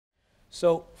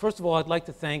So first of all, I'd like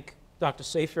to thank Dr.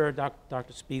 Safer,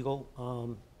 Dr. Spiegel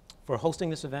for hosting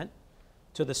this event,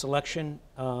 to the selection,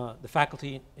 the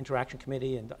Faculty Interaction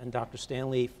Committee, and Dr.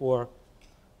 Stanley for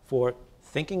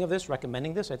thinking of this,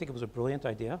 recommending this. I think it was a brilliant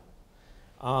idea.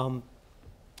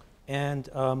 And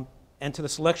to the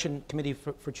selection committee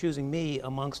for choosing me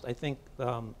amongst, I think,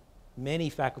 many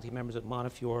faculty members at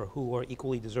Montefiore who are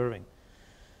equally deserving.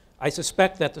 I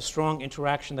suspect that the strong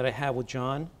interaction that I have with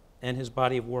John and his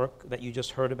body of work that you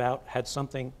just heard about had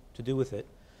something to do with it.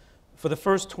 For the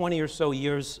first 20 or so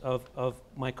years of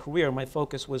my career, my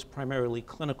focus was primarily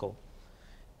clinical.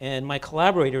 And my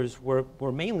collaborators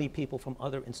were mainly people from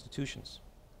other institutions.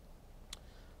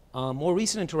 More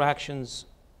recent interactions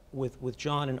with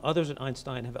John and others at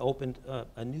Einstein have opened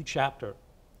a new chapter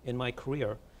in my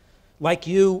career. Like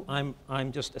you,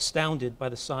 I'm just astounded by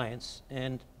the science,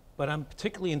 but I'm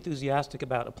particularly enthusiastic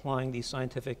about applying these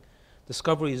scientific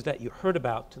discoveries that you heard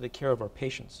about to the care of our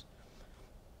patients.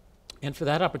 And for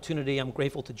that opportunity, I'm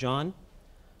grateful to John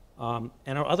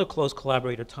and our other close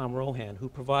collaborator, Tom Rohan, who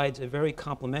provides a very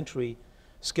complementary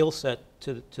skill set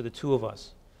to the two of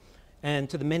us, and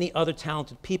to the many other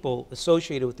talented people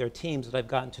associated with their teams that I've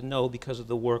gotten to know because of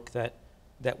the work that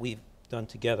we've done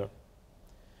together.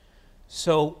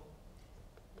 So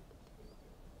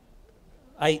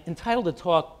I entitled the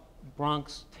talk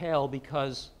Bronx Tale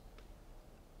because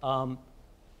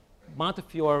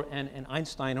Montefiore and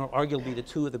Einstein are arguably the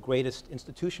two of the greatest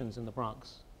institutions in the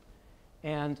Bronx.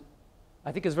 And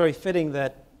I think it's very fitting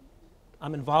that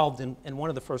I'm involved in one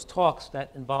of the first talks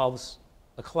that involves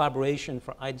a collaboration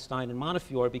for Einstein and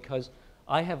Montefiore, because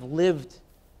I have lived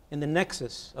in the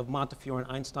nexus of Montefiore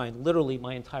and Einstein literally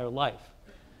my entire life.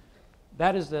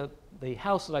 That is the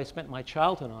house that I spent my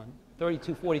childhood on,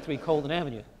 3243 Colden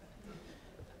Avenue.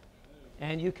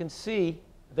 And you can see,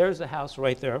 there's the house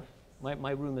right there.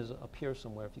 My room is up here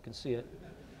somewhere, if you can see it.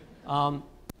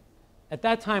 At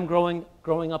that time, growing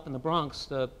up in the Bronx,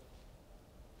 the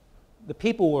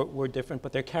people were different,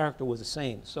 but their character was the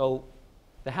same. So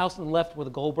the house on the left were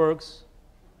the Goldbergs,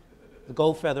 the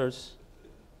Goldfeathers,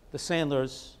 the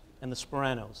Sandlers, and the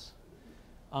Sparanos.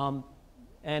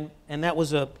 And that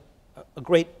was a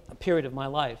great period of my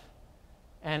life.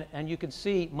 And you can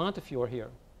see Montefiore here,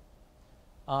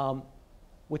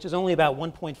 which is only about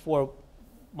 1.4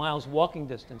 miles walking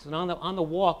distance. And on the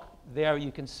walk there,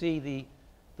 you can see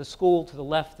the school to the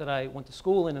left that I went to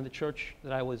school in, and the church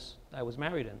that I was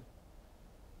married in.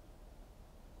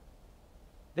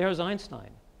 There's Einstein,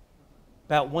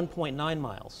 about 1.9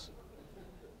 miles.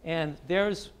 And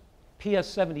there's PS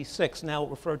 76, now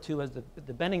referred to as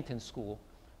the Bennington School,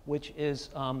 which is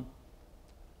a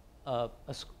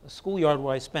schoolyard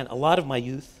where I spent a lot of my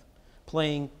youth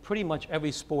playing pretty much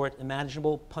every sport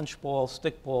imaginable: punchball,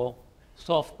 stickball,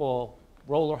 softball,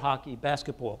 roller hockey,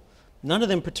 basketball. None of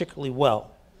them particularly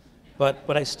well,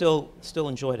 but I still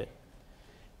enjoyed it.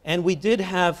 And we did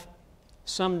have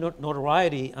some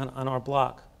notoriety on our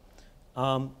block.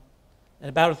 And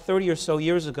about 30 or so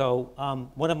years ago,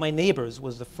 one of my neighbors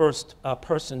was the first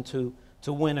person to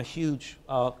win a huge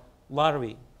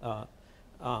lottery.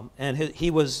 And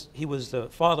he was the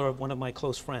father of one of my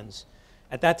close friends.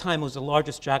 At that time, it was the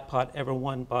largest jackpot ever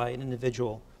won by an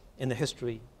individual in the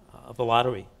history of the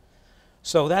lottery.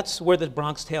 So that's where the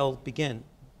Bronx Tale began.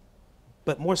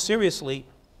 But more seriously,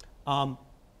 the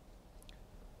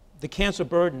cancer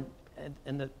burden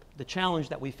and the challenge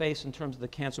that we face in terms of the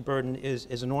cancer burden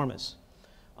is enormous.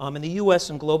 In the US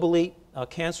and globally,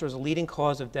 cancer is a leading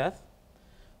cause of death.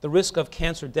 The risk of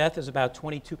cancer death is about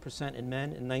 22% in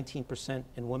men and 19%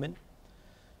 in women.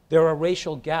 There are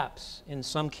racial gaps in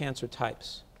some cancer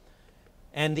types.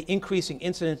 And the increasing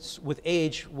incidence with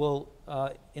age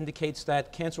indicates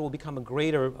that cancer will become a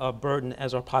greater burden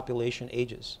as our population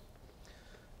ages.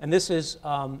 And this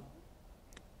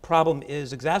problem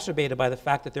is exacerbated by the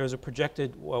fact that there is a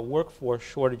projected workforce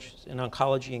shortage in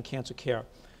oncology and cancer care,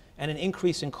 and an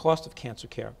increase in cost of cancer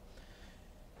care.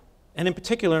 And in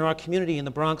particular, in our community in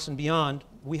the Bronx and beyond,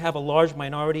 we have a large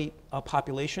minority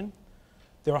population.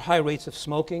 There are high rates of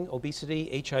smoking,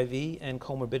 obesity, HIV, and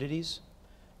comorbidities.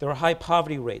 There are high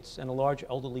poverty rates and a large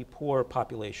elderly poor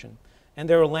population. And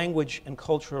there are language and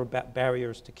cultural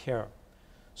barriers to care.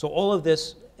 So all of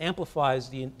this amplifies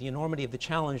the enormity of the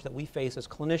challenge that we face as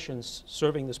clinicians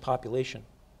serving this population.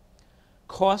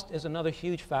 Cost is another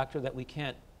huge factor that we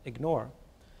can't ignore.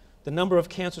 The number of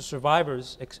cancer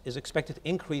survivors is expected to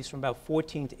increase from about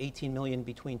 14 to 18 million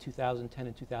between 2010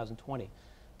 and 2020.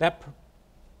 That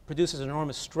produces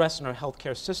enormous stress in our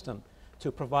healthcare system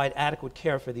to provide adequate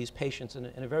care for these patients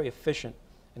in a very efficient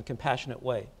and compassionate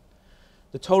way.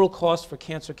 The total cost for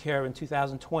cancer care in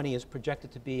 2020 is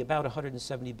projected to be about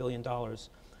 $170 billion,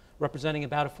 representing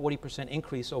about a 40%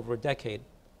 increase over a decade.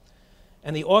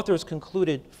 And the authors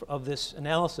concluded of this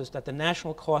analysis that the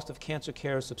national cost of cancer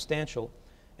care is substantial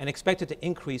and expected to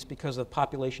increase because of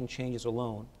population changes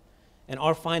alone. And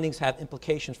our findings have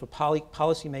implications for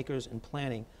policymakers in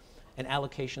planning and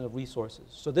allocation of resources.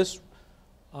 So this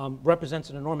represents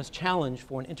an enormous challenge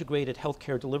for an integrated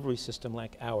healthcare delivery system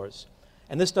like ours.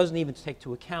 And this doesn't even take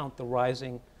into account the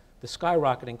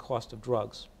skyrocketing cost of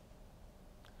drugs.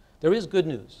 There is good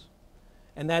news,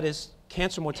 and that is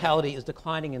cancer mortality is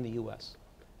declining in the US.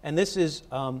 And this is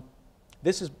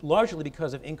largely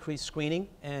because of increased screening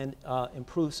and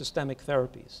improved systemic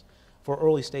therapies for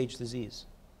early stage disease.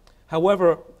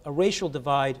 However, a racial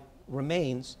divide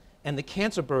remains, and the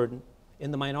cancer burden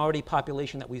in the minority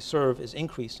population that we serve is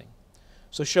increasing.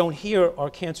 So shown here are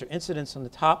cancer incidence on the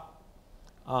top.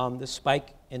 The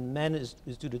spike in men is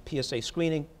due to PSA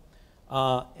screening.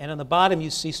 And on the bottom, you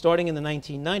see starting in the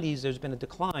 1990s, there's been a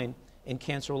decline in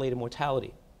cancer-related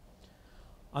mortality.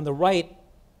 On the right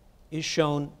is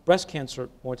shown breast cancer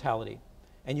mortality.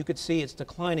 And you could see it's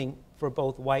declining for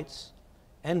both whites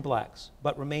and blacks,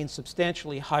 but remains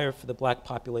substantially higher for the black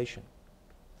population.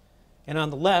 And on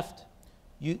the left,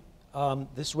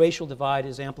 this racial divide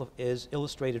is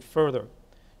illustrated further,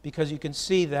 because you can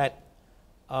see that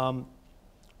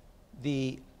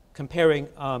comparing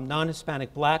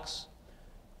non-Hispanic blacks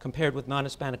compared with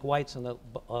non-Hispanic whites on the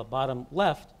bottom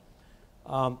left,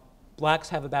 blacks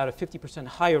have about a 50%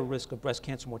 higher risk of breast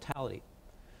cancer mortality.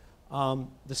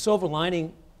 The silver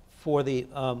lining for the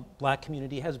black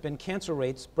community has been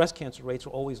breast cancer rates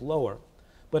are always lower.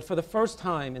 But for the first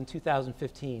time in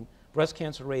 2015, breast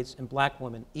cancer rates in black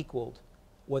women equaled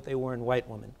what they were in white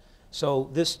women. So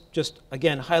this just,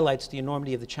 again, highlights the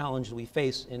enormity of the challenge that we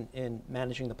face in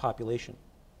managing the population.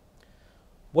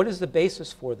 What is the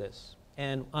basis for this?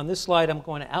 And on this slide, I'm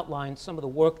going to outline some of the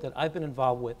work that I've been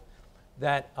involved with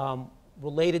that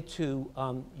related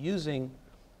to using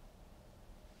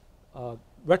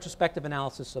retrospective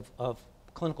analysis of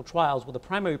clinical trials, where the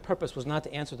primary purpose was not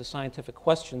to answer the scientific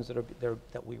questions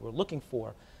that we were looking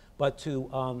for, but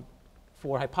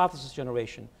for hypothesis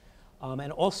generation.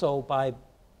 And also by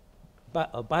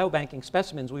biobanking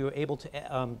specimens, we were able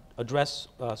to address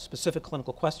specific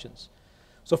clinical questions.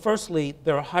 So firstly,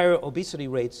 there are higher obesity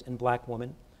rates in black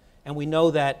women, and we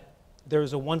know that there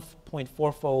is a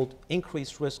 1.4-fold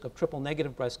increased risk of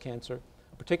triple-negative breast cancer,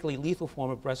 a particularly lethal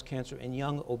form of breast cancer in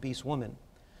young obese women.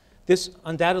 This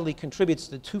undoubtedly contributes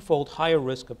to the twofold higher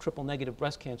risk of triple-negative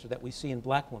breast cancer that we see in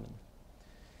black women.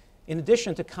 In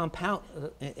addition to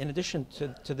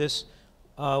this,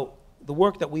 the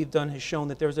work that we've done has shown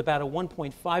that there's about a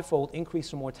 1.5-fold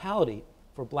increase in mortality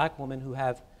for black women who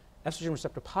have estrogen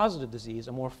receptor positive disease,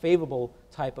 a more favorable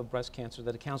type of breast cancer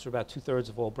that accounts for about 2/3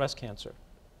 of all breast cancer.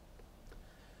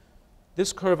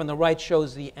 This curve on the right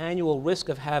shows the annual risk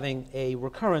of having a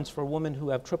recurrence for women who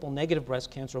have triple-negative breast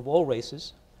cancer of all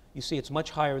races. You see it's much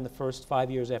higher in the first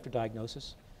 5 years after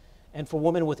diagnosis. And for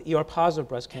women with ER-positive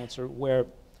breast cancer, where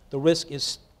the risk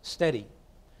is steady.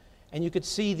 And you could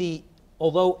see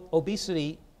although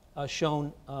obesity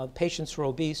patients who are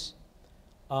obese,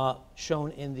 shown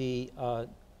in the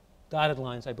dotted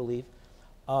lines, I believe,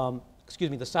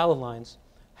 the solid lines,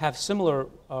 have similar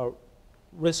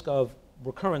risk of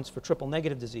recurrence for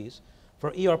triple-negative disease.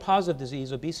 For ER-positive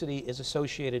disease, obesity is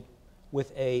associated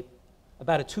with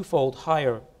about a 2-fold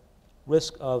higher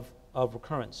risk of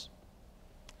recurrence.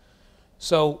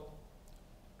 So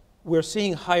we're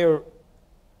seeing higher,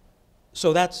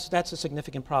 so that's a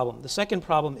significant problem. The second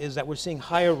problem is that we're seeing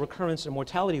higher recurrence and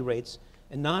mortality rates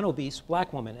in non-obese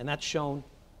black women, and that's shown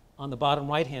on the bottom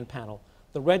right-hand panel.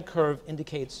 The red curve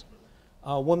indicates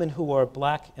women who are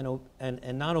black and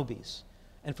non-obese.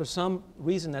 And for some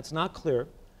reason that's not clear,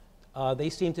 they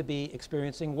seem to be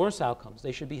experiencing worse outcomes.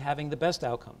 They should be having the best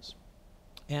outcomes.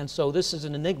 And so this is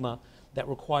an enigma that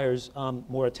requires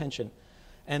more attention.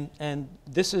 And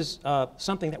this is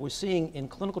something that we're seeing in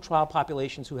clinical trial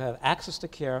populations who have access to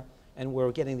care, and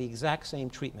we're getting the exact same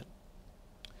treatment.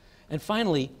 And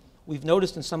finally, we've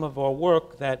noticed in some of our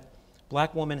work that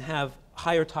black women have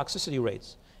higher toxicity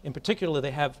rates. In particular,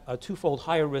 they have a 2-fold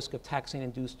higher risk of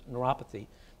taxane-induced neuropathy.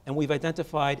 And we've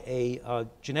identified a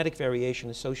genetic variation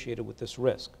associated with this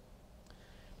risk.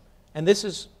 And this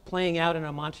is playing out in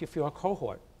our Montefiore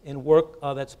cohort in work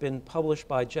that's been published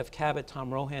by Jeff Cabot,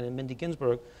 Tom Rohan, and Mindy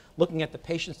Ginsberg, looking at the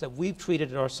patients that we've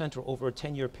treated at our center over a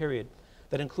 10-year period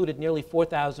that included nearly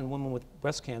 4,000 women with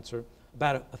breast cancer,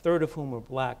 about a third of whom were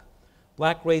black.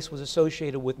 Black race was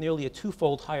associated with nearly a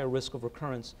 2-fold higher risk of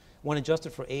recurrence when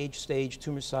adjusted for age, stage,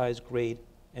 tumor size, grade,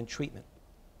 and treatment.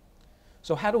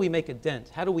 So how do we make a dent?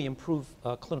 How do we improve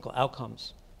clinical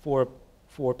outcomes for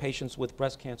patients with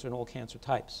breast cancer and all cancer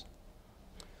types?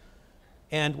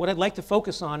 And what I'd like to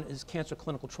focus on is cancer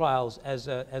clinical trials as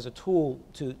a tool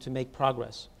to make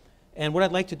progress. And what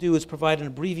I'd like to do is provide an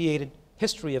abbreviated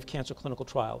history of cancer clinical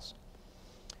trials.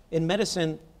 In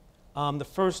medicine, the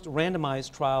first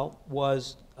randomized trial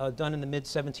was done in the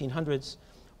mid-1700s,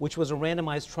 which was a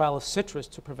randomized trial of citrus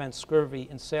to prevent scurvy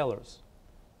in sailors.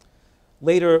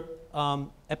 Later,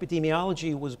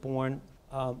 epidemiology was born,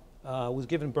 was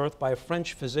given birth by a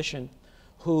French physician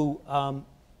who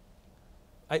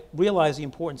realized the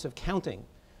importance of counting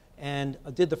and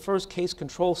did the first case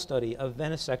control study of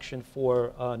venesection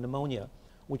for pneumonia,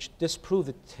 which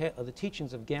disproved the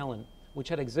teachings of Galen, which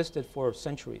had existed for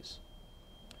centuries.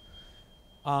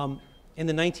 In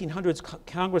the 1900s,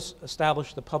 Congress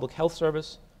established the Public Health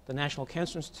Service, the National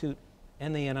Cancer Institute,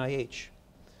 and the NIH.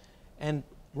 And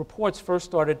reports first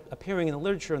started appearing in the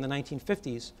literature in the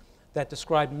 1950s that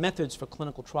described methods for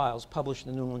clinical trials published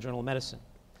in the New England Journal of Medicine.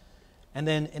 And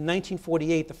then in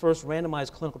 1948, the first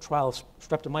randomized clinical trial of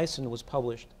streptomycin was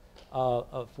published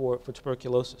for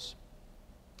tuberculosis.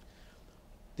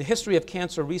 The history of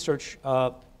cancer research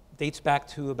dates back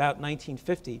to about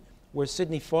 1950, where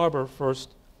Sidney Farber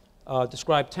first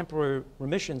described temporary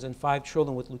remissions in 5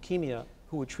 children with leukemia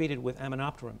who were treated with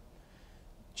aminopterin.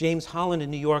 James Holland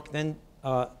in New York then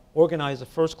organized the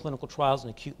first clinical trials in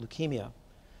acute leukemia.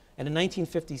 And in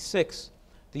 1956,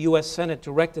 the US Senate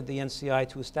directed the NCI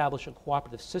to establish a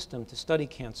cooperative system to study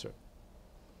cancer.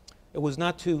 It was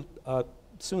not too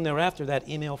soon thereafter that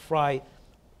Emil Frey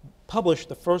published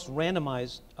the first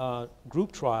randomized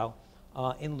group trial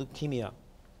in leukemia.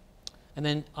 And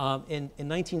then in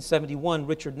 1971,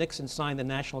 Richard Nixon signed the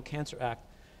National Cancer Act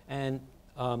and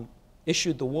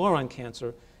issued the War on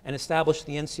Cancer and established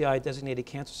the NCI designated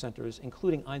cancer centers,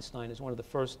 including Einstein as one of the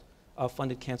first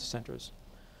funded cancer centers.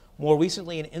 More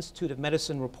recently, an Institute of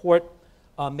Medicine report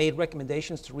made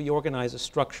recommendations to reorganize the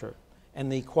structure,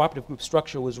 and the cooperative group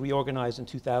structure was reorganized in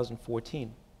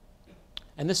 2014.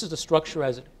 And this is the structure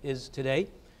as it is today.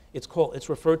 It's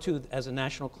referred to as a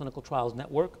National Clinical Trials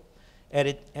Network, and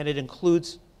it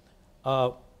includes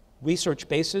research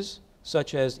bases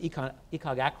such as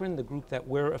ECOG-ACRIN, the group that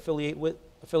we're affiliated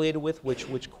with,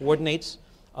 which coordinates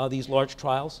these large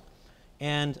trials,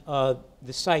 and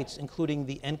the sites, including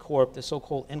the NCORP, the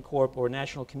so-called NCORP, or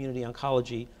National Community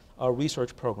Oncology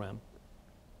Research Program.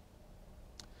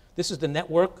 This is the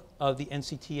network of the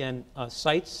NCTN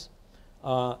sites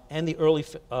and the early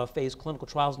phase clinical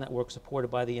trials network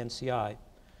supported by the NCI.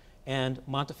 And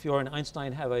Montefiore and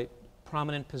Einstein have a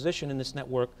prominent position in this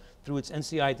network through its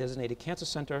NCI-designated cancer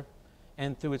center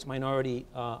and through its minority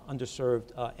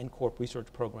underserved NCORP research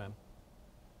program.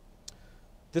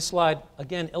 This slide,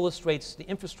 again, illustrates the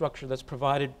infrastructure that's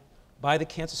provided by the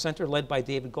Cancer Center, led by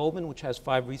David Goldman, which has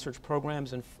 5 research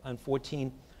programs and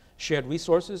 14 shared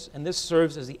resources. And this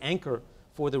serves as the anchor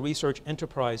for the research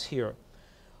enterprise here.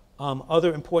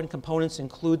 Other important components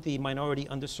include the minority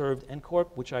underserved NCORP,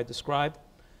 which I described,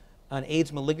 an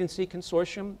AIDS malignancy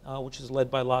consortium, which is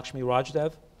led by Lakshmi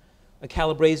Rajdev, a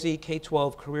Calabrese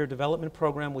K-12 career development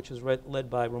program, which is led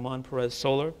by Ramon Perez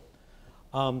Soler,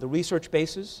 the research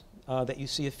bases that you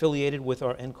see affiliated with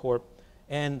our NCORP,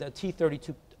 and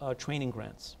T32 training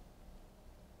grants.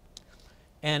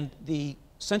 And the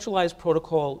centralized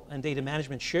protocol and data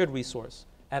management shared resource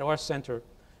at our center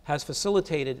has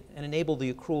facilitated and enabled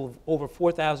the accrual of over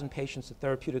 4,000 patients to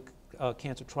therapeutic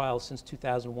cancer trials since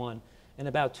 2001, and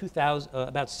about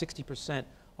 60%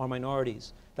 are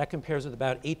minorities. That compares with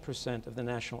about 8% of the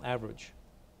national average.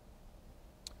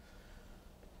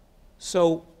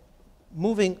 So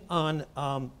moving on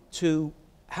to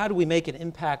how do we make an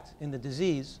impact in the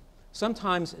disease,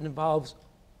 sometimes it involves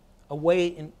a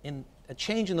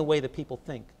change in the way that people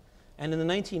think. And in the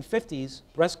 1950s,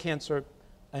 breast cancer,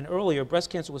 and earlier, breast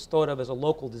cancer was thought of as a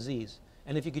local disease.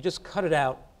 And if you could just cut it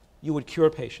out, you would cure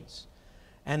patients.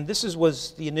 And this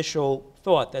was the initial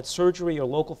thought, that surgery or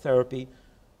local therapy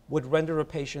would render a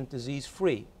patient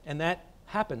disease-free. And that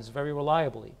happens very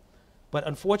reliably. But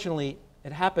unfortunately,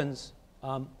 it happens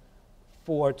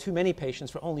for too many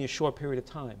patients for only a short period of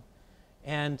time.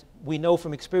 And we know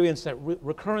from experience that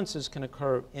recurrences can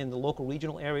occur in the local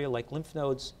regional area, like lymph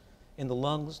nodes, in the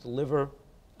lungs, the liver,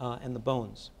 and the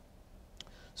bones.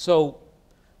 So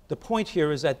the point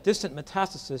here is that distant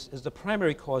metastasis is the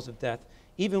primary cause of death,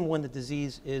 even when the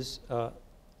disease is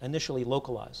initially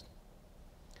localized.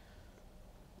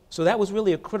 So that was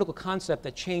really a critical concept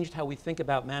that changed how we think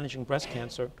about managing breast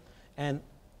cancer. And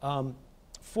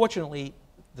fortunately,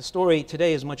 The story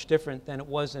today is much different than it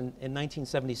was in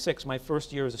 1976, my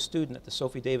first year as a student at the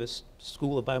Sophie Davis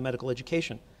School of Biomedical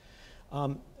Education.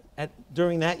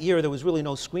 During that year, there was really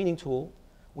no screening tool.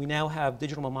 We now have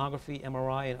digital mammography,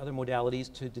 MRI, and other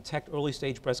modalities to detect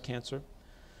early-stage breast cancer.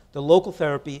 The local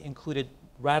therapy included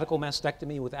radical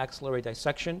mastectomy with axillary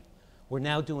dissection. We're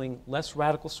now doing less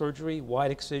radical surgery,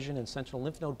 wide excision, and sentinel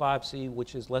lymph node biopsy,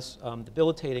 which is less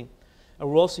debilitating. And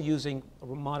we're also using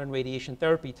modern radiation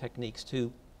therapy techniques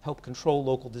to help control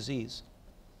local disease.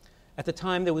 At the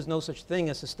time, there was no such thing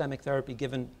as systemic therapy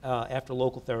given after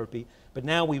local therapy, but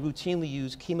now we routinely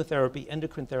use chemotherapy,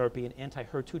 endocrine therapy, and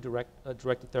anti-HER2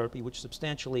 directed therapy, which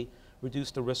substantially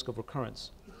reduced the risk of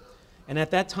recurrence. And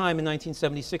at that time, in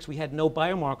 1976, we had no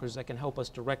biomarkers that can help us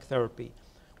direct therapy.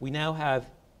 We now have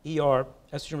ER,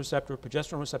 estrogen receptor,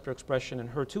 progesterone receptor expression,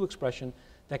 and HER2 expression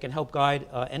that can help guide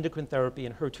endocrine therapy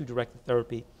and HER2-directed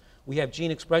therapy. We have gene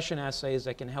expression assays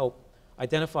that can help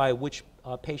identify which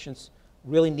patients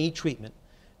really need treatment.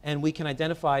 And we can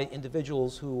identify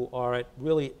individuals who are at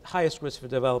really highest risk for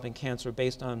developing cancer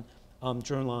based on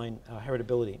germline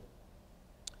heritability.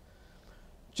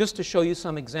 Just to show you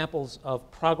some examples of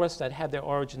progress that had their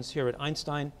origins here at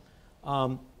Einstein,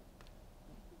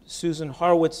 Susan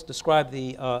Horowitz described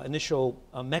the initial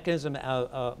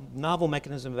novel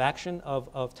mechanism of action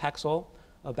of Taxol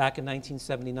back in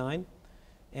 1979.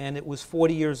 And it was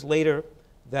 40 years later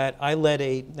that I led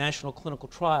a national clinical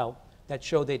trial that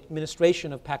showed that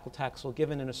administration of paclitaxel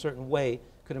given in a certain way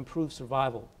could improve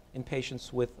survival in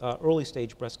patients with early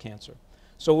stage breast cancer.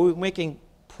 So we were making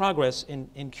progress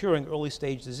in curing early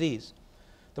stage disease.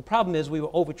 The problem is we were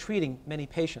overtreating many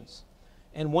patients.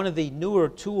 And one of the newer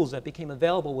tools that became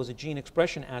available was a gene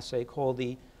expression assay called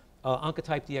the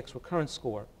Oncotype DX recurrence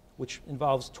score, which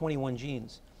involves 21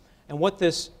 genes. And what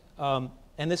this, and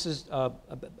this is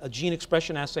a gene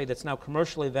expression assay that's now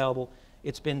commercially available.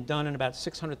 It's been done in about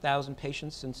 600,000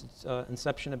 patients since its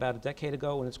inception about a decade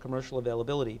ago and its commercial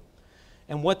availability.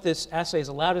 And what this assay has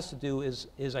allowed us to do is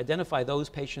identify those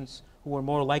patients who are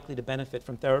more likely to benefit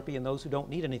from therapy and those who don't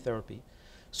need any therapy.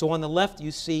 So on the left,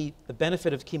 you see the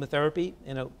benefit of chemotherapy.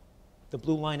 The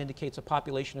blue line indicates a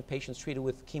population of patients treated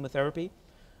with chemotherapy.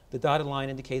 The dotted line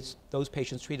indicates those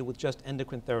patients treated with just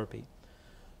endocrine therapy.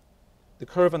 The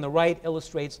curve on the right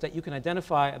illustrates that you can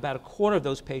identify about a quarter of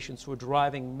those patients who are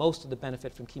deriving most of the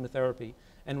benefit from chemotherapy.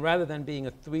 And rather than being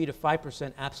a 3 to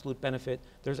 5% absolute benefit,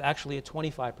 there's actually a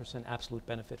 25% absolute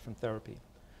benefit from therapy.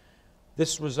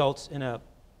 This results in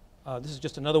this is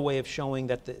just another way of showing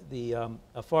that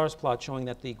a forest plot showing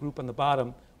that the group on the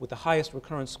bottom with the highest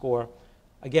recurrence score,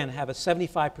 again, have a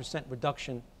 75%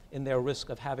 reduction in their risk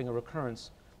of having a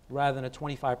recurrence rather than a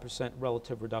 25%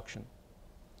 relative reduction.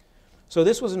 So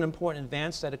this was an important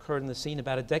advance that occurred in the scene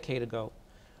about a decade ago,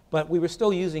 but we were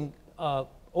still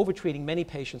overtreating many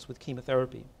patients with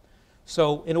chemotherapy.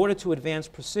 So in order to advance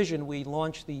precision, we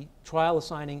launched the trial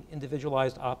assigning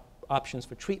individualized options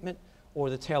for treatment, or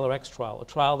the TAILOR-X trial, a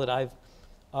trial that I've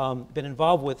been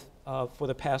involved with for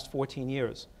the past 14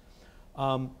 years.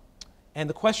 And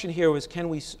the question here was,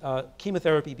 can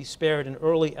chemotherapy be spared in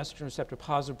early estrogen receptor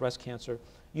positive breast cancer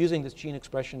using this gene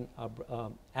expression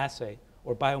assay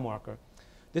or biomarker?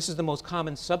 This is the most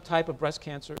common subtype of breast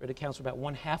cancer. It accounts for about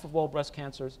 1/2 of all breast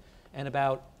cancers, and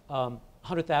about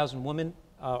 100,000 women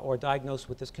are diagnosed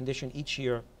with this condition each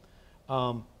year.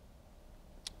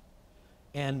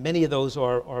 And many of those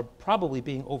are probably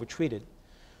being overtreated.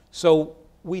 So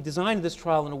we designed this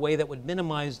trial in a way that would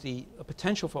minimize the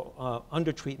potential for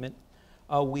undertreatment.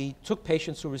 We took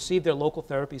patients who received their local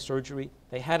therapy surgery,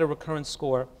 they had a recurrence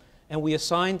score, and we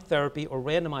assigned therapy or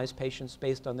randomized patients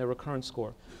based on their recurrence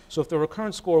score. So if the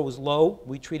recurrence score was low,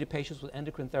 we treated patients with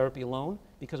endocrine therapy alone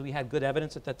because we had good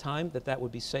evidence at that time that that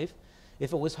would be safe.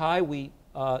 If it was high, we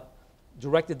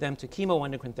directed them to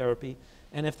chemoendocrine therapy.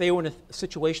 And if they were in a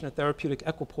situation of therapeutic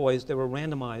equipoise, they were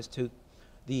randomized to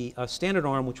the standard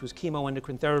arm, which was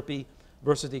chemoendocrine therapy,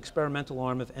 versus the experimental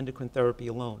arm of endocrine therapy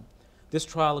alone. This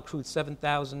trial accrued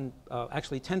 10,000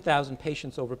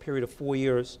 patients over a period of 4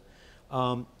 years,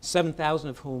 7,000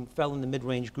 of whom fell in the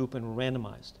mid-range group and were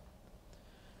randomized.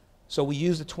 So we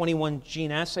used a 21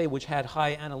 gene assay, which had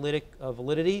high analytic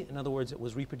validity. In other words, it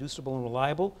was reproducible and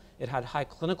reliable. It had high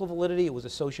clinical validity. It was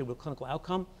associated with clinical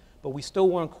outcome. But we still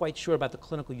weren't quite sure about the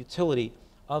clinical utility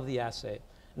of the assay.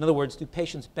 In other words, do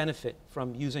patients benefit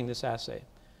from using this assay?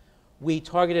 We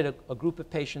targeted a group of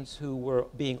patients who were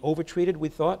being overtreated, we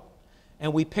thought,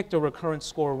 and we picked a recurrence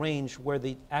score range where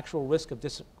the actual risk of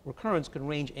this recurrence could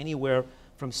range anywhere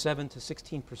from 7 to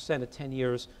 16% at 10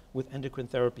 years with endocrine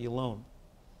therapy alone.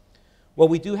 Well,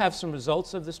 we do have some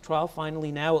results of this trial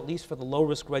finally now, at least for the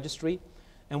low-risk registry.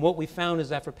 And what we found is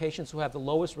that for patients who have the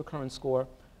lowest recurrence score,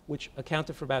 which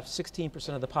accounted for about 16%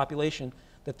 of the population,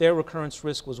 that their recurrence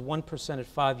risk was 1% at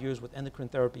 5 years with endocrine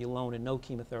therapy alone and no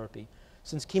chemotherapy.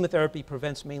 Since chemotherapy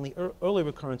prevents mainly early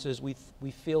recurrences, we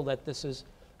feel that this is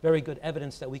very good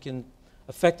evidence that we can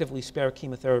effectively spare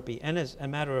chemotherapy. And as a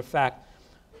matter of fact,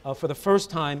 for the first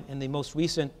time in the most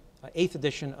recent 8th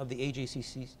edition of the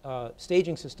AJCC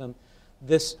staging system,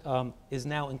 this is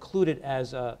now included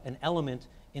as an element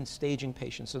in staging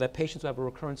patients, so that patients who have a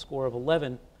recurrence score of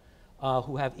 11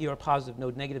 who have ER-positive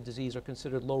node-negative disease are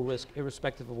considered low risk,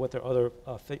 irrespective of what their other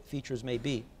features may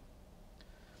be.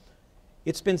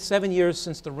 It's been 7 years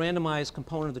since the randomized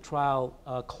component of the trial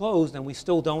closed, and we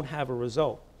still don't have a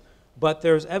result. But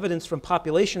there's evidence from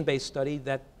population-based study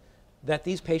that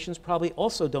these patients probably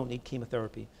also don't need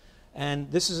chemotherapy.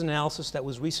 And this is an analysis that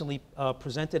was recently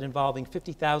presented involving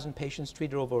 50,000 patients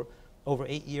treated over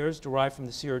 8 years, derived from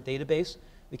the SEER database.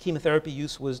 The chemotherapy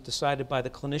use was decided by the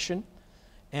clinician,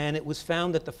 and it was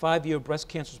found that the 5-year breast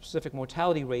cancer-specific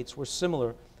mortality rates were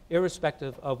similar,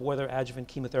 irrespective of whether adjuvant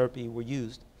chemotherapy were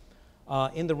used,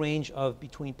 in the range of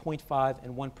between 0.5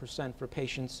 and 1% for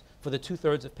patients, for the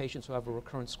 2/3 of patients who have a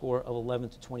recurrence score of 11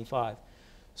 to 25.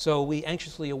 So we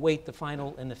anxiously await the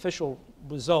final and official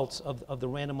results of the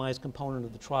randomized component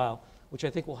of the trial, which I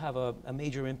think will have a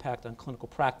major impact on clinical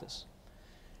practice.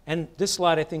 And this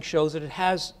slide, I think, shows that it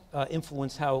has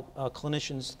influenced how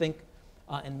clinicians think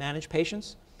and manage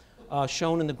patients.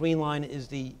 Shown in the green line is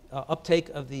the uptake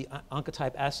of the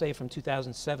Oncotype assay from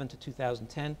 2007 to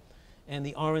 2010. And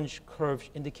the orange curve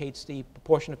indicates the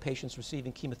proportion of patients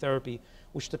receiving chemotherapy,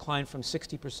 which declined from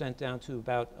 60% down to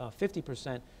about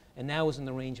 50%, and now is in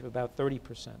the range of about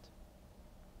 30%.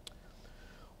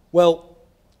 Well,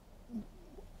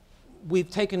 we've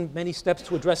taken many steps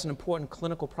to address an important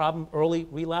clinical problem, early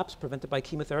relapse prevented by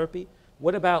chemotherapy.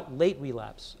 What about late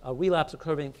relapse, a relapse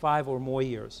occurring 5 or more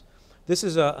years? This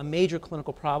is a major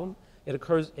clinical problem. It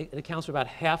accounts for about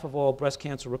half of all breast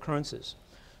cancer recurrences.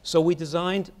 So we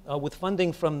designed, with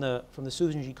funding from the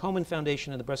Susan G. Komen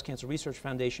Foundation and the Breast Cancer Research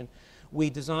Foundation, we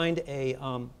designed a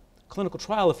clinical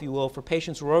trial, if you will, for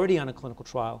patients who are already on a clinical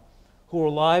trial, who are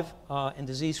alive and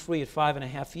disease-free at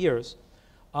 5.5 years.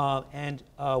 And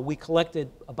we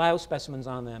collected biospecimens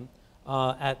on them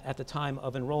at the time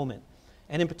of enrollment.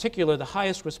 And in particular, the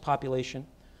highest risk population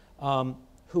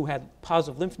who had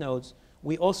positive lymph nodes,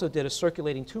 we also did a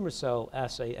circulating tumor cell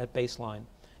assay at baseline,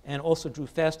 and also drew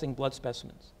fasting blood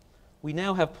specimens. We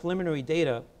now have preliminary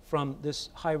data from this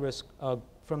high risk,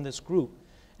 from this group,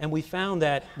 and we found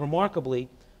that, remarkably,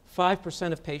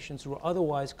 5% of patients who are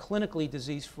otherwise clinically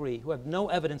disease-free, who have no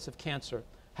evidence of cancer,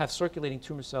 have circulating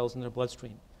tumor cells in their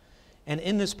bloodstream. And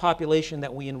in this population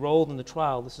that we enrolled in the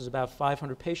trial, this is about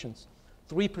 500 patients,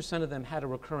 3% of them had a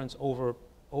recurrence over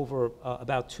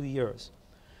about 2 years.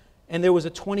 And there was a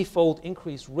 20-fold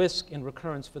increased risk in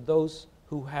recurrence for those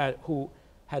who had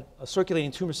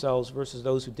circulating tumor cells versus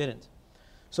those who didn't.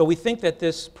 So we think that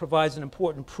this provides an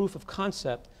important proof of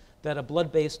concept that a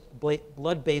blood-based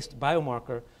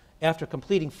biomarker, after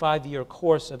completing 5-year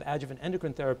course of adjuvant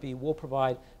endocrine therapy, will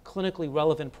provide clinically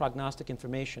relevant prognostic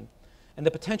information. And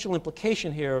the potential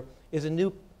implication here is a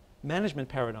new management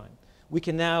paradigm. We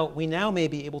now may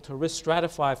be able to risk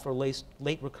stratify for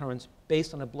late recurrence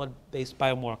based on a blood-based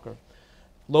biomarker.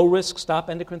 Low risk, stop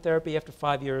endocrine therapy after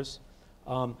 5 years.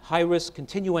 High risk,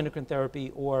 continue endocrine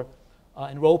therapy, or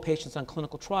enroll patients on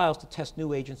clinical trials to test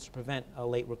new agents to prevent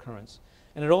late recurrence.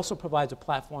 And it also provides a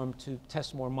platform to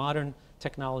test more modern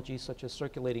technologies such as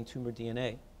circulating tumor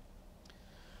DNA.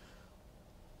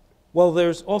 Well,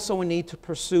 there's also a need to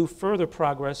pursue further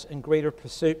progress and greater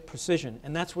precision,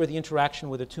 and that's where the interaction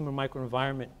with the tumor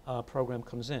microenvironment program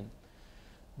comes in.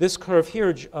 This curve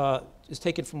here is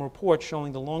taken from a report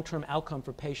showing the long-term outcome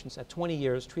for patients at 20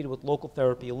 years treated with local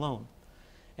therapy alone.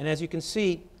 And as you can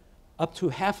see, up to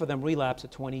half of them relapse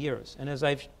at 20 years. And as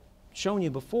I've shown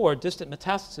you before, distant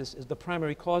metastasis is the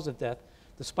primary cause of death,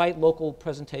 despite local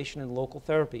presentation and local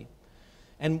therapy.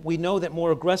 And we know that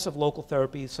more aggressive local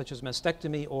therapies, such as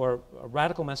mastectomy or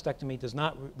radical mastectomy, does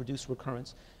not reduce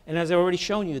recurrence. And as I've already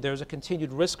shown you, there's a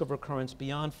continued risk of recurrence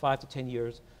beyond 5 to 10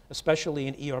 years, especially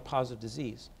in ER-positive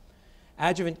disease.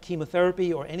 Adjuvant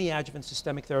chemotherapy or any adjuvant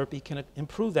systemic therapy can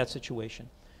improve that situation.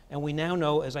 And we now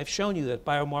know, as I've shown you, that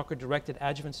biomarker-directed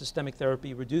adjuvant systemic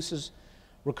therapy reduces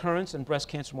recurrence and breast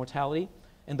cancer mortality.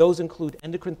 And those include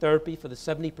endocrine therapy for the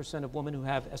 70% of women who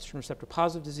have estrogen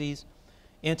receptor-positive disease,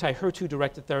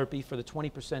 anti-HER2-directed therapy for the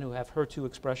 20% who have HER2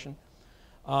 expression,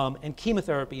 and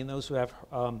chemotherapy in those who have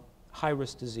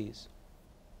high-risk disease.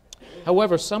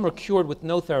 However, some are cured with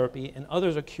no therapy, and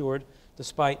others are cured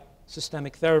despite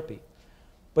systemic therapy.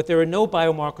 but there are no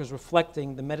biomarkers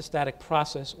reflecting the metastatic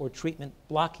process or treatment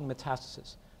blocking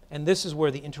metastasis. And this is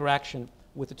where the interaction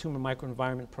with the tumor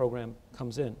microenvironment program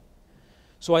comes in.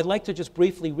 So I'd like to just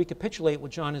briefly recapitulate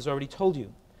what John has already told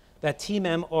you, that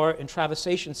TMEM are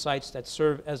intravasation sites that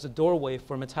serve as a doorway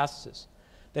for metastasis,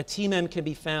 that TMEM can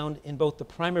be found in both the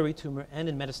primary tumor and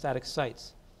in metastatic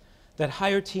sites, that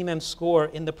higher TMEM score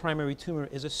in the primary tumor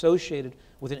is associated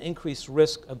with an increased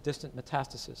risk of distant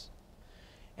metastasis.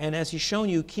 And as he's shown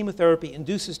you, chemotherapy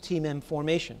induces TMEM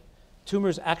formation.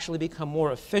 Tumors actually become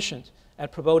more efficient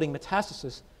at promoting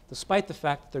metastasis despite the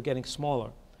fact that they're getting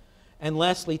smaller. And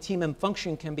lastly, TMEM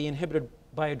function can be inhibited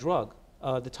by a drug,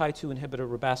 the Tie-2 inhibitor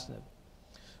ribastinib.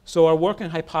 So our working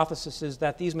hypothesis is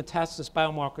that these metastasis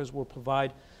biomarkers will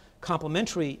provide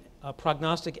complementary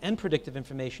prognostic and predictive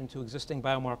information to existing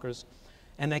biomarkers,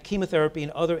 and that chemotherapy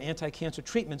and other anti-cancer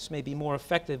treatments may be more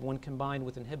effective when combined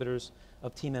with inhibitors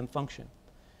of TMEM function.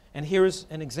 And here is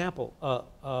an example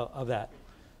of that.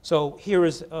 So here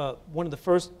is one of the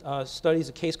first studies,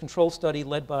 a case control study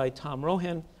led by Tom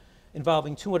Rohan,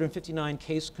 involving 259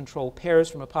 case control pairs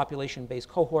from a population-based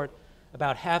cohort.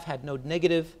 About half had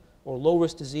node-negative or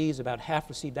low-risk disease, about half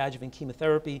received adjuvant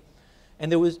chemotherapy.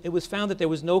 And it was found that there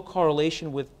was no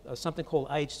correlation with something called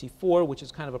IHC4, which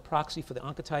is kind of a proxy for the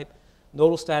oncotype,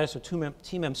 nodal status, or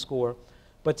TMEM score.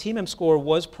 But TMEM score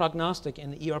was prognostic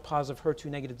in the ER-positive,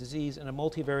 HER2-negative disease in a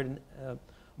multivariate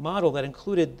model that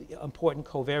included important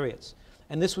covariates.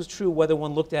 And this was true whether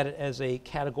one looked at it as a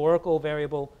categorical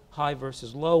variable, high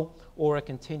versus low, or a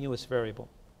continuous variable.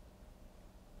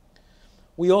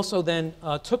 We also then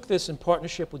took this in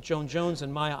partnership with Joan Jones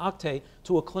and Maya Akhte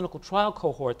to a clinical trial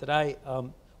cohort that I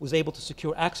was able to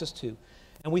secure access to.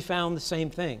 And we found the same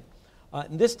thing,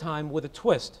 and this time with a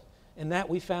twist, in that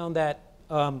we found that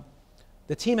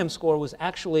the TMEM score was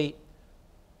actually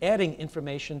adding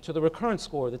information to the recurrence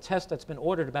score, the test that's been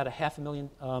ordered about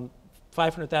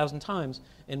 500,000 times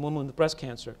in women with breast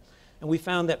cancer. And we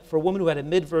found that for a woman who had a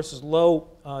mid versus low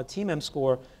TMEM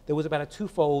score, there was about a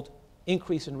twofold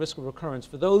increase in risk of recurrence.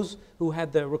 For those who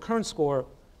had the recurrence score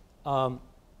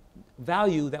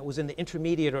value that was in the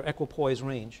intermediate or equipoise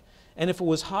range. And if it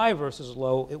was high versus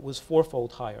low, it was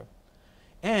fourfold higher.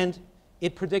 And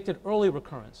it predicted early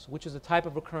recurrence, which is a type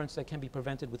of recurrence that can be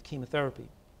prevented with chemotherapy.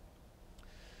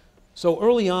 So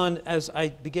early on, as I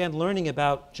began learning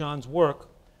about John's work,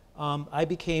 I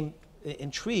became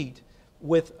intrigued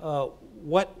with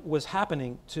what was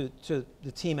happening to the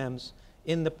TMEMs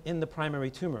in the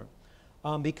primary tumor,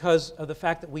 because of the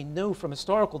fact that we knew from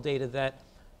historical data that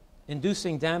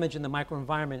inducing damage in the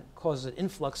microenvironment causes an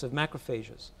influx of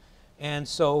macrophages. And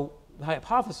so the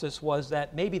hypothesis was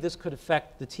that maybe this could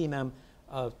affect the TMEM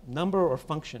number or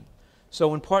function.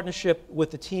 So in partnership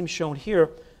with the team shown here,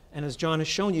 and as John has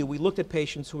shown you, we looked at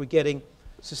patients who were getting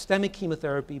systemic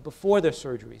chemotherapy before their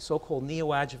surgery, so-called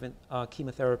neoadjuvant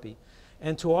chemotherapy.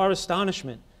 And to our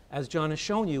astonishment, as John has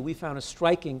shown you, we found a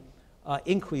striking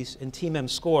increase in TMEM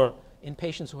score in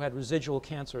patients who had residual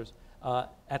cancers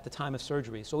at the time of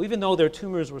surgery. So even though their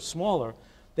tumors were smaller,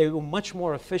 they were much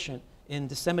more efficient in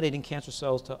disseminating cancer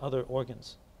cells to other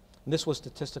organs. And this was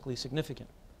statistically significant.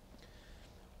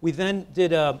 We then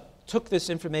took this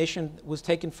information, was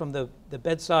taken from the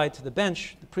bedside to the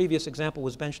bench. The previous example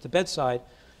was bench to bedside.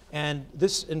 And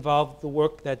this involved the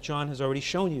work that John has already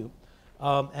shown you.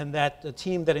 And that the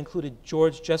team that included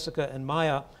George, Jessica, and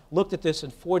Maya looked at this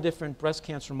in 4 different breast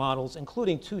cancer models,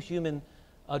 including 2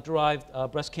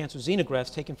 human-derived breast cancer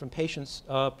xenografts taken from patients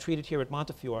treated here at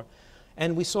Montefiore.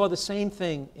 And we saw the same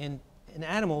thing in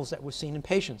animals that were seen in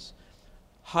patients.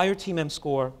 Higher TMEM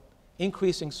score,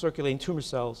 increasing circulating tumor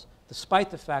cells,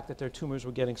 despite the fact that their tumors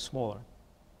were getting smaller.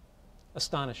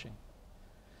 Astonishing.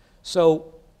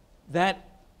 So that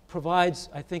provides,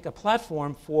 I think, a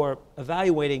platform for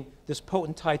evaluating this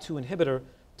potent Tie-2 inhibitor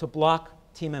to block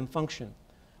TMEM function.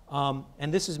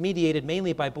 And this is mediated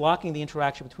mainly by blocking the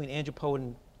interaction between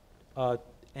angiopoietin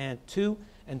and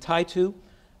Tie-2.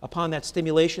 Upon that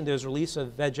stimulation, there's release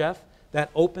of VEGF that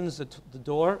opens the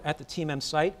door at the TMEM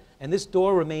site, and this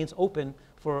door remains open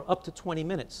for up to 20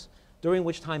 minutes, during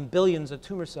which time billions of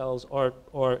tumor cells are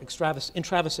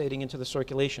intravasating into the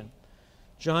circulation.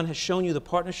 John has shown you the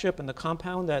partnership and the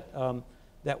compound that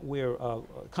we're,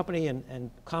 company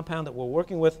and compound that we're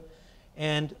working with.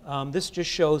 And this just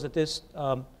shows that this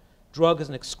drug is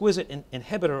an exquisite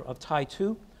inhibitor of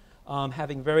Tie-2,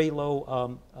 having very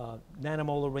low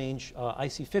nanomolar range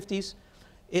IC50s.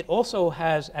 It also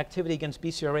has activity against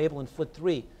BCR-ABL and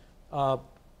FLT3,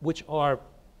 which are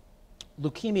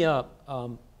leukemia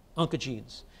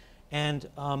oncogenes. And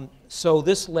so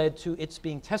this led to its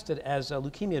being tested as a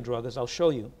leukemia drug, as I'll show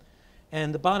you.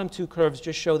 And the bottom two curves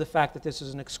just show the fact that this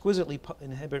is an exquisitely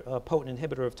potent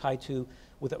inhibitor of Tie2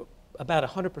 with about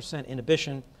 100%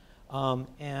 inhibition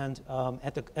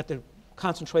at the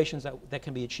concentrations that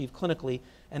can be achieved clinically,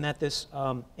 and that this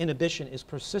inhibition is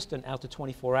persistent out to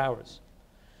 24 hours.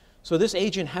 So this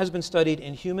agent has been studied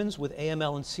in humans with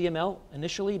AML and CML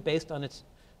initially, based on its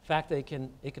fact that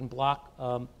it can block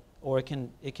or it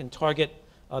can target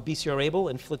BCR-ABL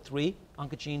and FLT3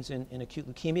 oncogenes in acute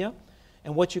leukemia.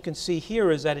 And what you can see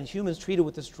here is that in humans treated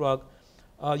with this drug,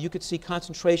 you could see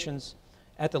concentrations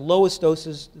at the lowest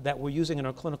doses that we're using in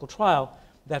our clinical trial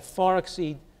that far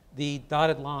exceed the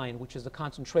dotted line, which is the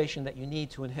concentration that you need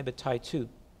to inhibit Tie2.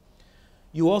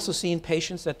 You also see in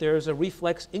patients that there is a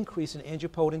reflex increase in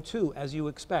angiopoietin-2, as you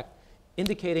expect,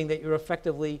 indicating that you're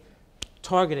effectively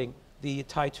targeting the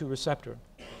Tie2 receptor.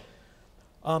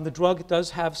 The drug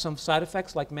does have some side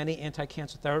effects, like many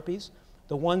anti-cancer therapies.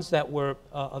 The ones that were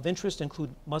of interest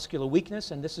include muscular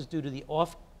weakness, and this is due to the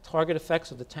off-target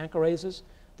effects of the tankerases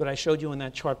that I showed you in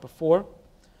that chart before.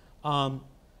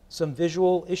 Some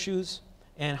visual issues,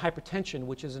 and hypertension,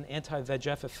 which is an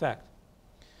anti-VEGF effect.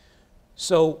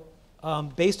 So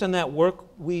based on that work,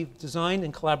 we've designed,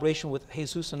 in collaboration with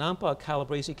Jesus Anampa, a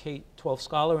Calabrese K-12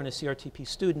 scholar and a CRTP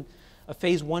student, a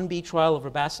phase 1b trial of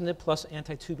ribacinib plus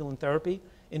antitubulin therapy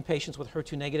in patients with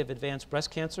HER2-negative advanced breast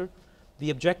cancer.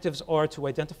 The objectives are to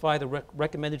identify the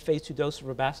recommended phase 2 dose of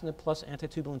ribacinib plus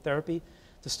antitubulin therapy,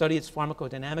 to study its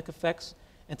pharmacodynamic effects,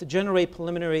 and to generate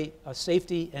preliminary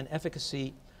safety and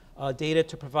efficacy data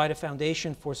to provide a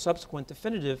foundation for subsequent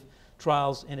definitive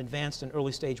trials in advanced and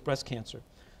early stage breast cancer.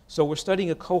 So we're studying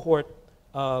a cohort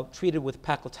treated with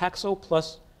paclitaxel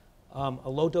plus a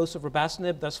low dose of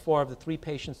ribacinib. Thus far, of the 3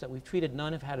 patients that we've treated,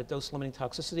 none have had a dose-limiting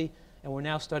toxicity, and we're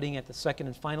now studying at the second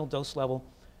and final dose level.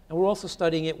 And we're also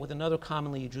studying it with another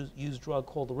commonly used drug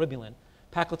called eribulin.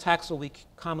 Paclitaxel we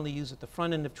commonly use at the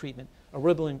front end of treatment.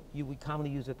 Eribulin we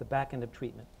commonly use at the back end of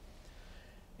treatment.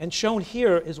 And shown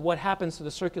here is what happens to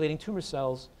the circulating tumor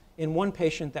cells in one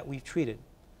patient that we've treated.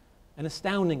 An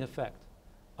astounding effect.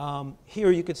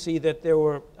 Here you could see that there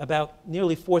were about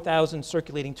nearly 4,000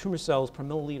 circulating tumor cells per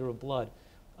milliliter of blood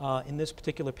in this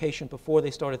particular patient before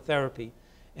they started therapy.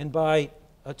 And by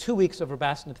 2 weeks of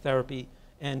ribacinib therapy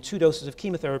and 2 doses of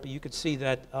chemotherapy, you could see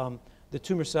that the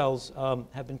tumor cells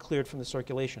have been cleared from the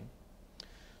circulation.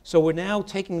 So we're now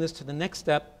taking this to the next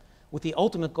step with the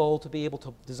ultimate goal to be able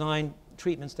to design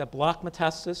treatments that block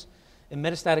metastasis. In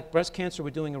metastatic breast cancer,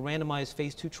 we're doing a randomized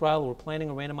phase 2 trial. We're planning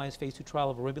a randomized phase 2 trial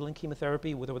of eribulin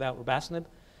chemotherapy with or without ribacinib.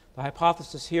 The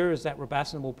hypothesis here is that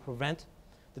ribacinib will prevent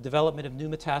the development of new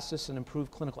metastasis and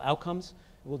improve clinical outcomes.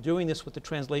 We're doing this with the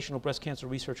Translational Breast Cancer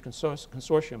Research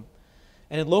Consortium.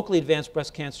 And in locally advanced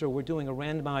breast cancer, we're doing a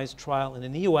randomized trial in a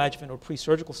neoadjuvant or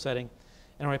pre-surgical setting.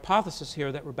 And our hypothesis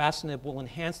here that ribacinib will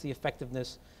enhance the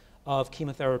effectiveness of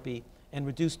chemotherapy and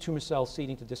reduce tumor cell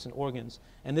seeding to distant organs.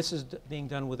 And this is being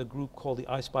done with a group called the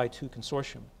I-SPY2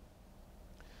 Consortium.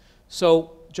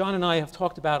 So John and I have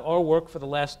talked about our work for the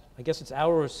last, I guess it's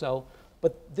hour or so,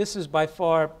 but this is by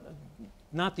far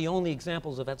not the only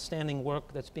examples of outstanding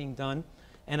work that's being done.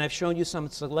 And I've shown you some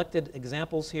selected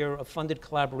examples here of funded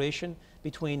collaboration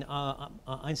between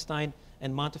Einstein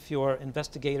and Montefiore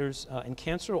investigators in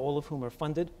cancer, all of whom are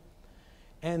funded.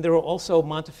 And there are also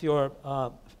Montefiore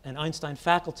and Einstein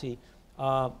faculty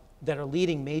that are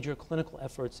leading major clinical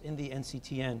efforts in the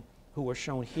NCTN, who are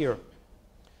shown here.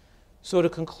 So to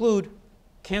conclude,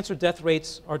 cancer death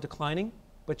rates are declining,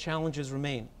 but challenges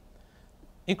remain.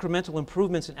 Incremental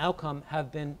improvements in outcome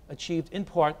have been achieved in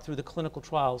part through the clinical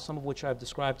trials, some of which I've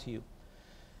described to you.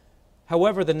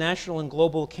 However, the national and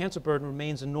global cancer burden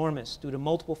remains enormous due to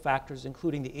multiple factors,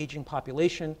 including the aging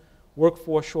population,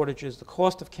 workforce shortages, the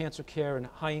cost of cancer care in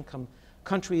high-income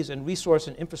countries, and resource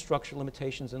and infrastructure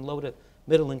limitations in low to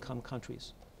middle-income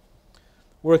countries.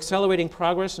 We're accelerating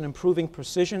progress and improving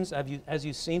precisions, as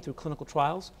you've seen through clinical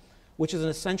trials, which is an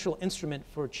essential instrument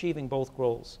for achieving both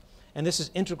goals. And this is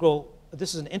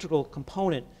an integral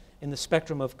component in the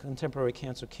spectrum of contemporary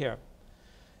cancer care.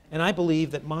 And I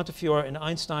believe that Montefiore and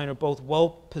Einstein are both well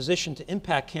positioned to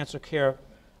impact cancer care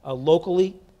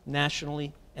locally,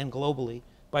 nationally, and globally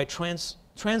by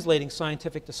translating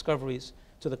scientific discoveries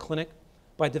to the clinic,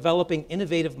 by developing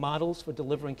innovative models for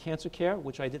delivering cancer care,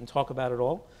 which I didn't talk about at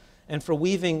all, and for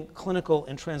weaving clinical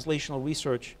and translational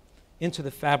research into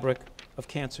the fabric of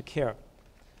cancer care.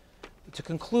 To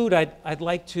conclude, I'd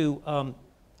like to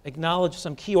acknowledge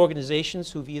some key organizations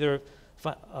who've either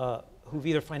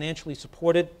financially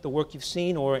supported the work you've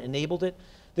seen or enabled it.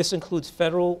 This includes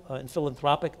federal and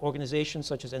philanthropic organizations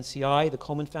such as NCI, the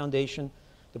Komen Foundation,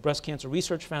 the Breast Cancer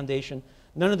Research Foundation.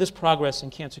 None of this progress in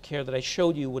cancer care that I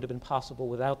showed you would have been possible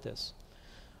without this.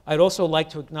 I'd also like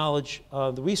to acknowledge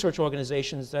the research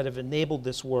organizations that have enabled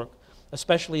this work,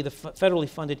 especially the federally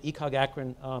funded ECOG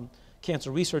Akron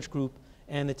Cancer Research Group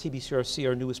and the TBCRC,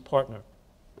 our newest partner.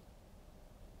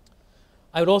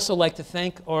 I would also like to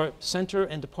thank our center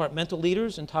and departmental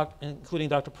leaders, including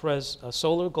Dr. Perez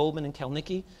Solar, Goldman, and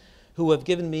Kalnicki, who have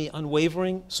given me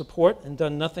unwavering support and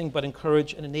done nothing but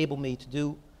encourage and enable me to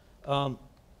do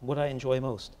what I enjoy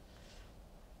most.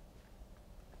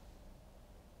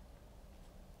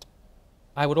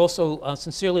 I would also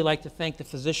sincerely like to thank the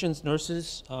physicians,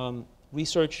 nurses,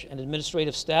 research, and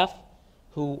administrative staff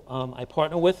who I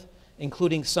partner with,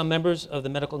 including some members of the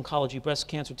medical oncology breast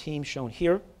cancer team shown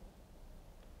here,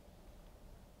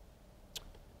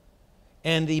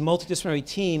 and the multidisciplinary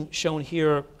team shown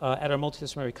here at our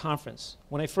multidisciplinary conference.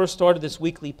 When I first started this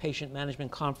weekly patient management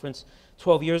conference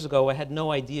 12 years ago, I had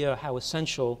no idea how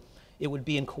essential it would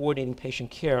be in coordinating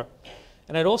patient care.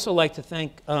 And I'd also like to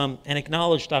thank and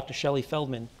acknowledge Dr. Shelley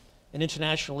Feldman, an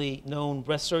internationally known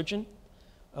breast surgeon,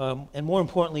 and more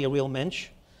importantly, a real mensch,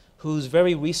 whose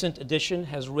very recent addition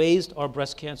has raised our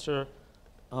breast cancer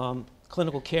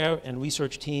clinical care and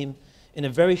research team in a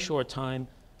very short time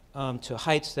to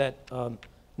heights that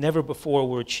never before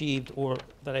were achieved or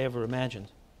that I ever imagined.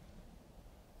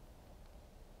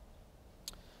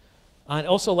 I'd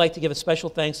also like to give a special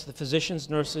thanks to the physicians,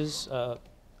 nurses,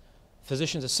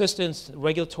 physician's assistants,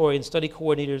 regulatory and study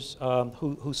coordinators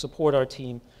who support our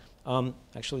team.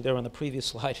 Actually, they're on the previous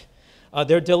slide.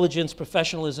 Their diligence,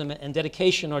 professionalism, and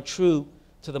dedication are true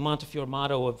to the Montefiore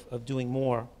motto of doing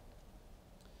more.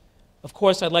 Of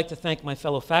course, I'd like to thank my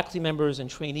fellow faculty members and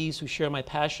trainees who share my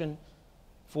passion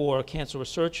for cancer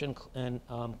research and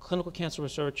clinical cancer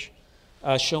research,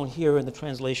 shown here in the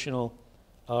translational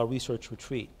research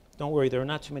retreat. Don't worry, there are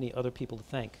not too many other people to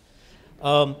thank.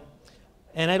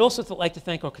 And I'd also like to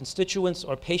thank our constituents,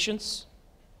 our patients,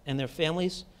 and their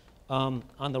families. On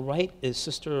the right is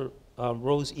Sister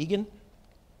Rose Egan,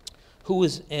 who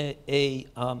is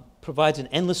provides an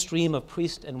endless stream of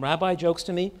priest and rabbi jokes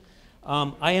to me.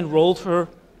 I enrolled her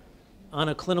on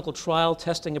a clinical trial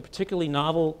testing a particularly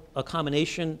novel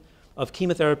combination of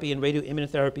chemotherapy and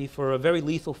radioimmunotherapy for a very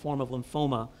lethal form of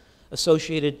lymphoma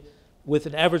associated with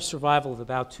an average survival of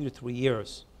about 2 to 3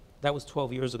 years. That was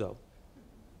 12 years ago.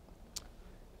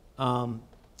 And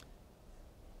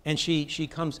she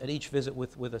comes at each visit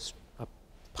with a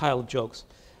pile of jokes.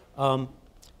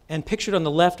 And pictured on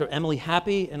the left are Emily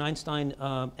Happy, an Einstein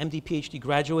MD PhD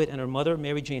graduate, and her mother,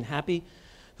 Mary Jane Happy,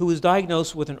 who was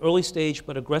diagnosed with an early stage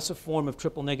but aggressive form of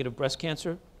triple-negative breast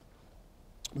cancer.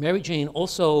 Mary Jane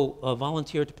also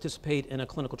volunteered to participate in a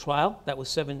clinical trial. That was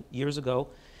 7 years ago,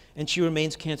 and she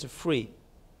remains cancer-free.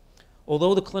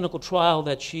 Although the clinical trial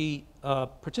that she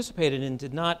participated in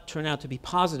did not turn out to be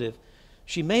positive,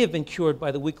 she may have been cured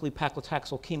by the weekly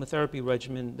paclitaxel chemotherapy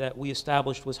regimen that we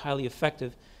established was highly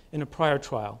effective in a prior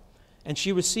trial, and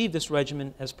she received this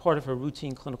regimen as part of her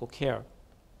routine clinical care.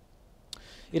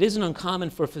 It isn't uncommon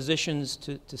for physicians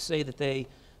to say that they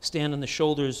stand on the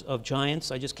shoulders of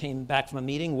giants. I just came back from a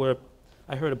meeting where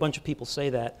I heard a bunch of people say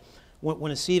that when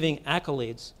receiving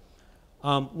accolades.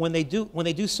 When they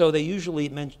do so, they usually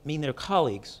mean their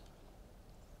colleagues.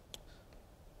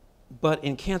 But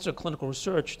in cancer clinical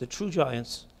research, the true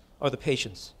giants are the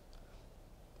patients.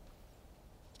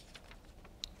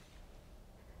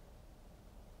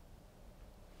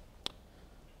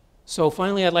 So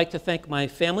finally, I'd like to thank my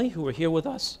family who are here with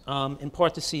us, in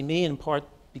part to see me, in part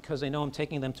because they know I'm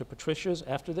taking them to Patricia's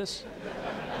after this,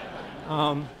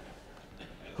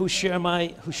 who share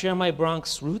my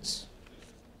Bronx roots.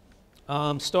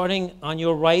 Starting on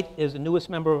your right is the newest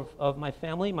member of my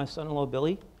family, my son-in-law,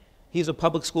 Billy. He's a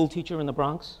public school teacher in the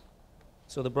Bronx,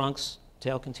 so the Bronx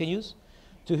tale continues.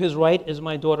 To his right is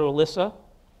my daughter, Alyssa,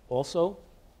 also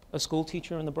a school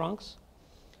teacher in the Bronx.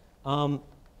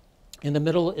 In the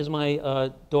middle is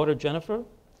my daughter, Jennifer,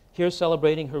 here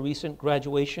celebrating her recent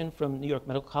graduation from New York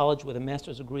Medical College with a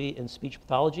master's degree in speech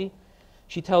pathology.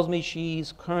 She tells me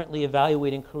she's currently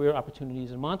evaluating career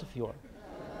opportunities in Montefiore.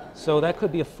 So that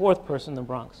could be a fourth person in the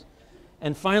Bronx.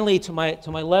 And finally, to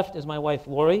my left is my wife,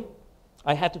 Lori.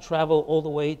 I had to travel all the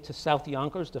way to South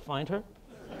Yonkers to find her.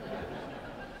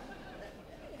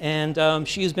 And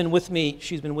she's been with me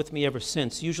ever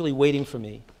since, usually waiting for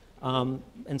me, and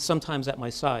sometimes at my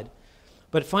side.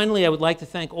 But finally, I would like to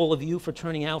thank all of you for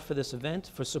turning out for this event,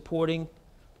 for supporting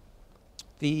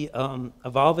the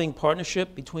evolving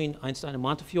partnership between Einstein and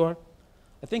Montefiore.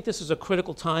 I think this is a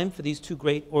critical time for these two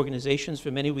great organizations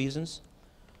for many reasons,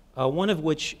 one of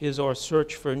which is our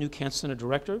search for a new cancer center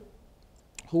director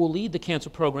who will lead the cancer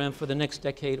program for the next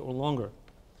decade or longer.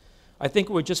 I think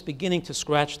we're just beginning to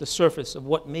scratch the surface of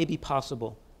what may be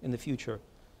possible in the future.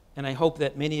 And I hope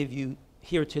that many of you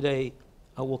here today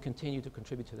will continue to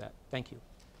contribute to that. Thank you.